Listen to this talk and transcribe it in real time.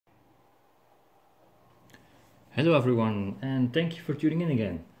Hello everyone, and thank you for tuning in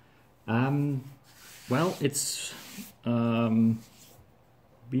again. Well, it's been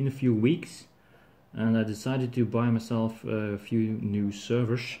a few weeks and I decided to buy myself a few new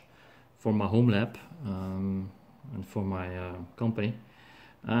servers for my home lab and for my company.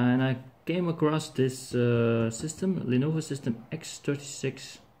 And I came across this system, Lenovo System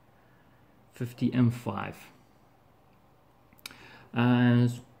x3650M5.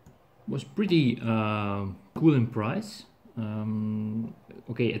 And was pretty cool in price.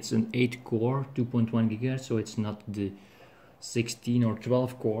 Okay, it's an 8-core 2.1 GHz, so it's not the 16 or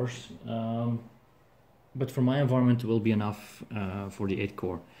 12 cores, but for my environment it will be enough for the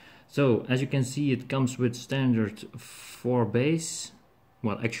 8-core. So as you can see, it comes with standard 4 base,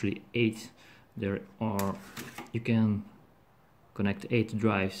 well actually 8. You can connect 8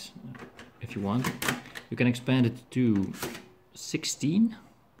 drives if you want. You can expand it to 16,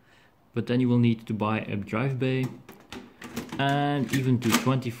 but then you will need to buy a drive bay, and even to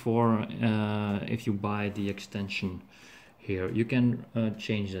 24 if you buy the extension here. You can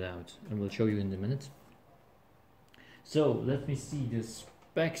change that out, and we'll show you in a minute. So let me see the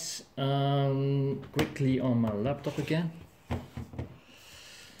specs quickly on my laptop again.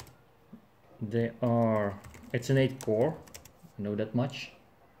 It's an 8-core, I know that much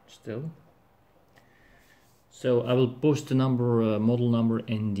still. So I will post the number, model number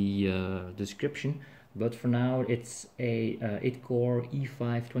in the description, but for now it's a 8-core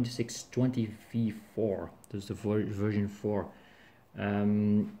E5 2620V4. This is the version 4.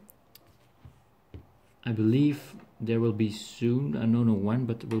 I believe there will be soon, I don't know when,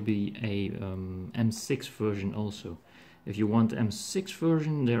 but there will be a M6 version also. If you want M6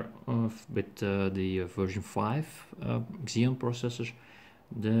 version, there with the version 5 Xeon processors,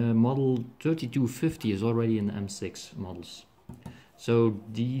 the model 3250 is already in the M6 models. So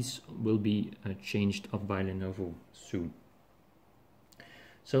these will be changed up by Lenovo soon.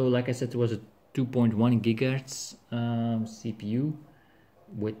 So like I said, it was a 2.1 GHz CPU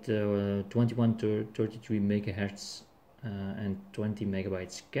with 21 to 33 MHz and 20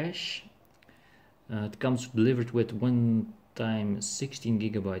 megabytes cache. It comes delivered with 1 x 16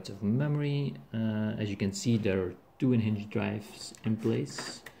 gigabytes of memory. As you can see, there are 2.5 drives in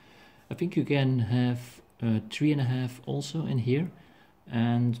place. I think you can have 3.5 also in here,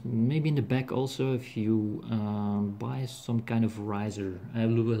 and maybe in the back also if you buy some kind of riser. I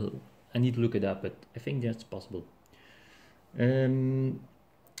need to look it up, but I think that's possible. And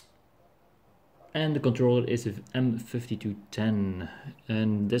the controller is a M5210,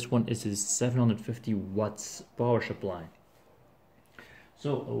 and this one is a 750 watts power supply.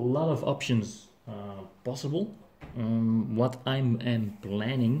 So a lot of options possible. What I'm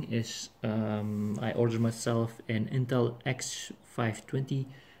planning is I ordered myself an Intel x3650M5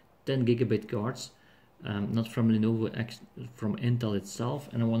 10 gigabit cards, not from Lenovo, from Intel itself,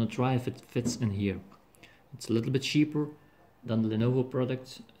 and I want to try if it fits in here. It's a little bit cheaper than the Lenovo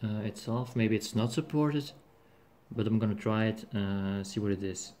product itself. Maybe it's not supported, but I'm gonna try it, see what it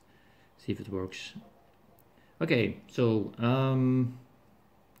is, see if it works. Okay, so a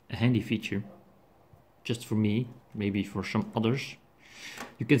handy feature just for me, maybe for some others.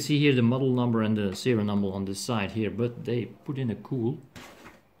 You can see here the model number and the serial number on this side here, but they put in a cool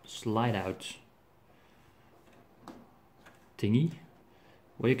slide out thingy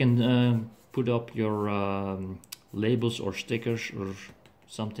where you can put up your labels or stickers or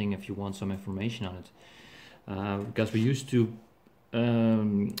something if you want some information on it, because we used to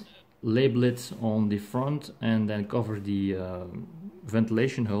label it on the front and then cover the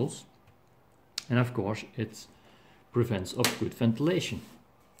ventilation holes, and of course it prevents of good ventilation.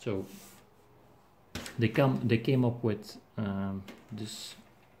 So they came up with this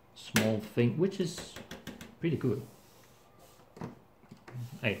small thing, which is pretty good,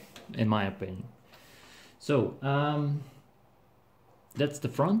 in my opinion. So that's the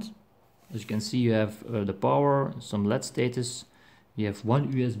front. As you can see, you have the power, some LED status, you have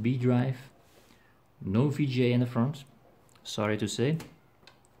one USB drive, no VGA in the front, sorry to say.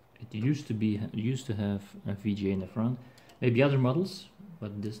 It used to have a VGA in the front, maybe other models,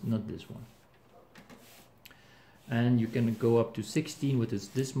 but not this one. And you can go up to 16 with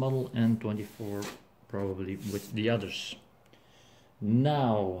this model and 24 probably with the others.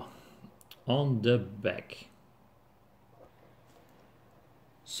 Now on the back.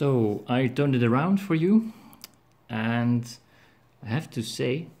 So I turned it around for you, and I have to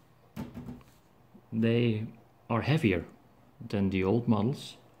say they are heavier than the old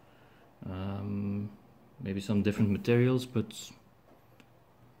models. Maybe some different materials, but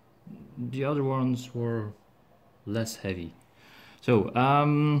the other ones were less heavy. So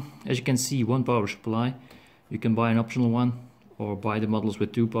as you can see, one power supply. You can buy an optional one or buy the models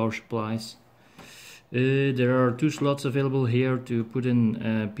with 2 power supplies. There are 2 slots available here to put in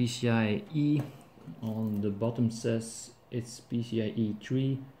PCIe. On the bottom says it's PCIe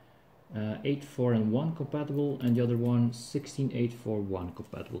 3, 841 compatible, and the other one 16841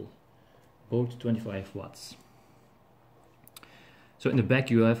 compatible, both 25 watts. So in the back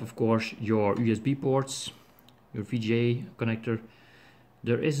you have, of course, your USB ports, your VGA connector.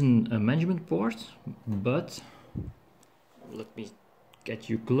 There isn't a management port, but let me get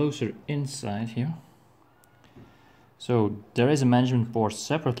you closer inside here. So there is a management port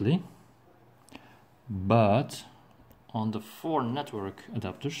separately, but on the 4 network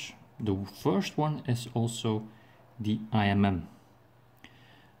adapters, the first one is also the IMM.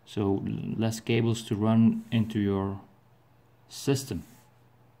 So less cables to run into your system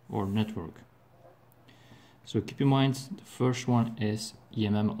or network. So keep in mind, the first one is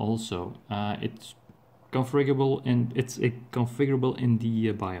EMM also. It's configurable in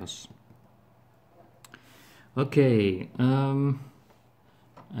the BIOS. Okay, and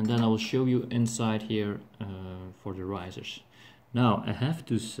then I will show you inside here for the risers. Now I have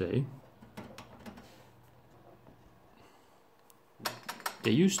to say,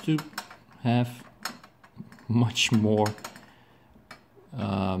 they used to have much more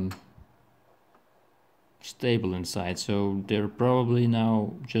stable inside, so they're probably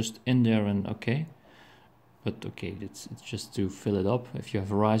now just in there and okay. But okay, it's just to fill it up. If you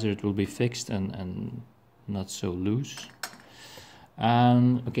have a riser, it will be fixed and not so loose.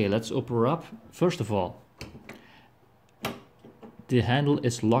 And okay, let's open her up. First of all, the handle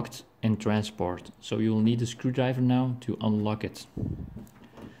is locked in transport, so you will need a screwdriver now to unlock it.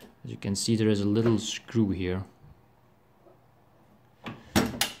 As you can see, there is a little screw here.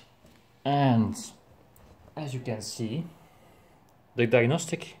 And as you can see, the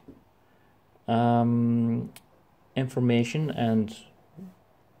diagnostic information and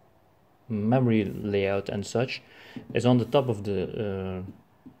memory layout and such is on the top of the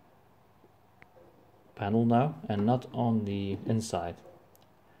panel now and not on the inside.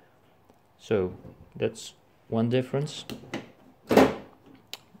 So that's one difference.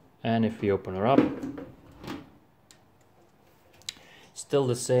 And if we open her up, still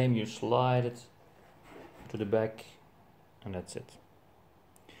the same, you slide it to the back and that's it.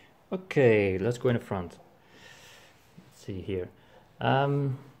 Okay, let's go in the front. Let's see here.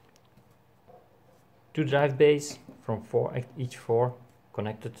 2 drive bays from each 4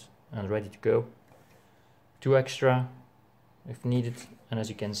 connected and ready to go. 2 extra if needed, and as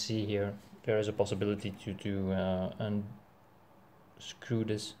you can see here, there is a possibility to unscrew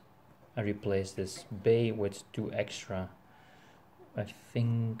this and replace this bay with 2 extra. I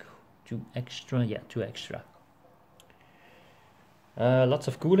think 2 extra, yeah, 2 extra. Lots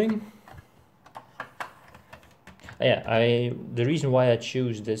of cooling. Yeah, the reason why I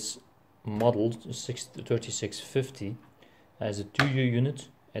choose this model 3650 as a 2U unit,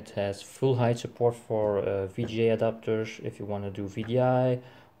 it has full height support for VGA adapters if you want to do VDI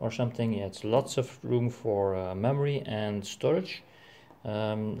or something. Yeah, it's lots of room for memory and storage.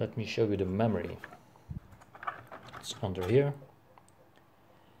 Let me show you the memory. It's under here.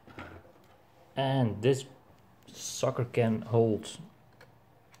 And this sucker can hold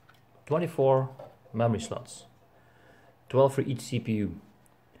 24 memory slots, 12 for each CPU.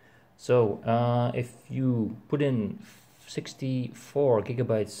 So if you put in 64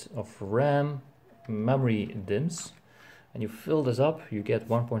 gigabytes of RAM memory DIMMs and you fill this up, you get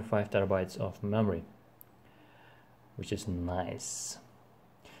 1.5 terabytes of memory, which is nice.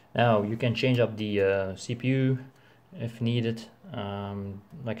 Now you can change up the CPU if needed.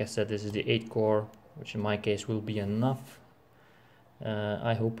 Like I said, this is the 8-core, which in my case will be enough,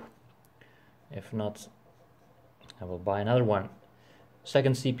 I hope. If not, I will buy another one.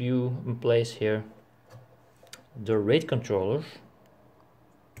 Second CPU in place here. The Raid controller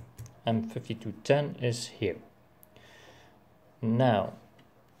M5210 is here. Now,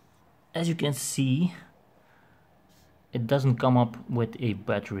 as you can see, it doesn't come up with a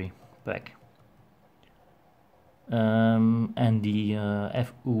battery pack. And the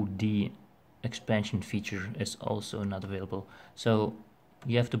FUD expansion feature is also not available. So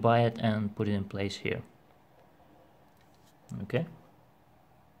you have to buy it and put it in place here. Okay.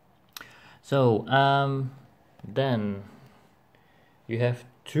 So then you have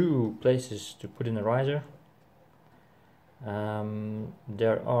 2 places to put in a riser.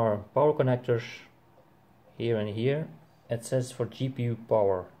 There are power connectors here and here. It says for GPU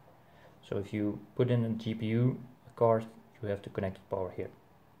power. So if you put in a GPU card, you have to connect the power here.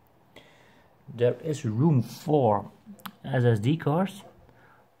 There is room for SSD cards,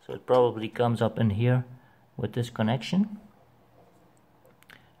 so it probably comes up in here. with this connection.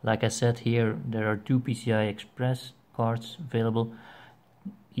 Like I said, here there are two PCI Express cards available,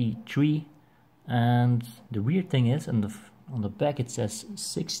 E3, and the weird thing is on the back it says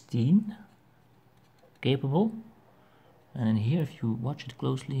 16 capable, and here if you watch it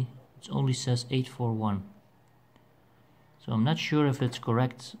closely it only says 841. So I'm not sure if it's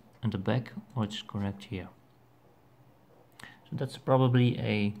correct in the back or it's correct here. So that's probably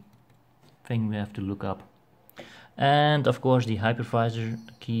a thing we have to look up. And of course the hypervisor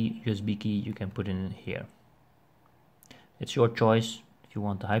key, USB key, you can put in here. It's your choice if you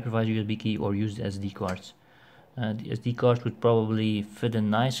want the hypervisor USB key or use the SD cards. The SD cards would probably fit in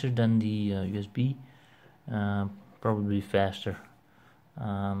nicer than the USB, probably faster.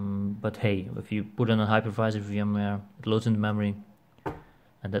 But hey, if you put in a hypervisor VMware, it loads in the memory,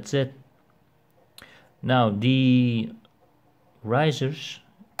 and that's it. Now the risers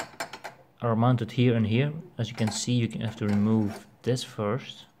are mounted here and here. As you can see, you have to remove this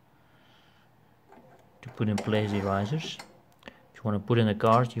first to put in place the risers. If you want to put in a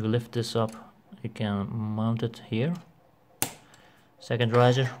card, you lift this up, you can mount it here. Second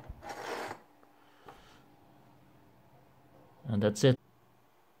riser, and that's it.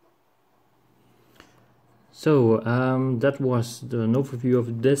 So that was an overview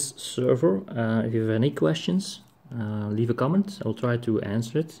of this server. If you have any questions, leave a comment. I'll try to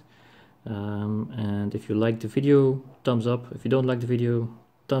answer it. And if you like the video, thumbs up. If you don't like the video,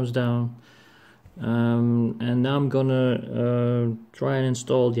 thumbs down. And now I'm gonna try and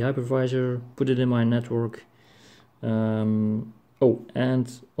install the hypervisor, put it in my network. Oh,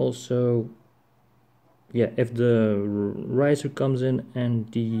 and also, yeah, if the riser comes in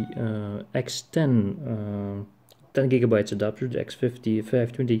and the X10 10 gigabytes adapter, the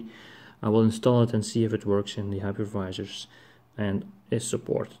x3650M5, I will install it and see if it works in the hypervisors and is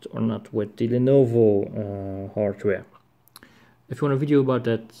supported or not with the Lenovo hardware. If you want a video about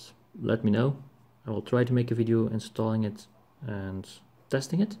that, let me know. I will try to make a video installing it and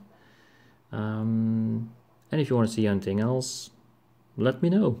testing it. And if you want to see anything else, let me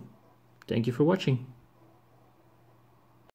know. Thank you for watching.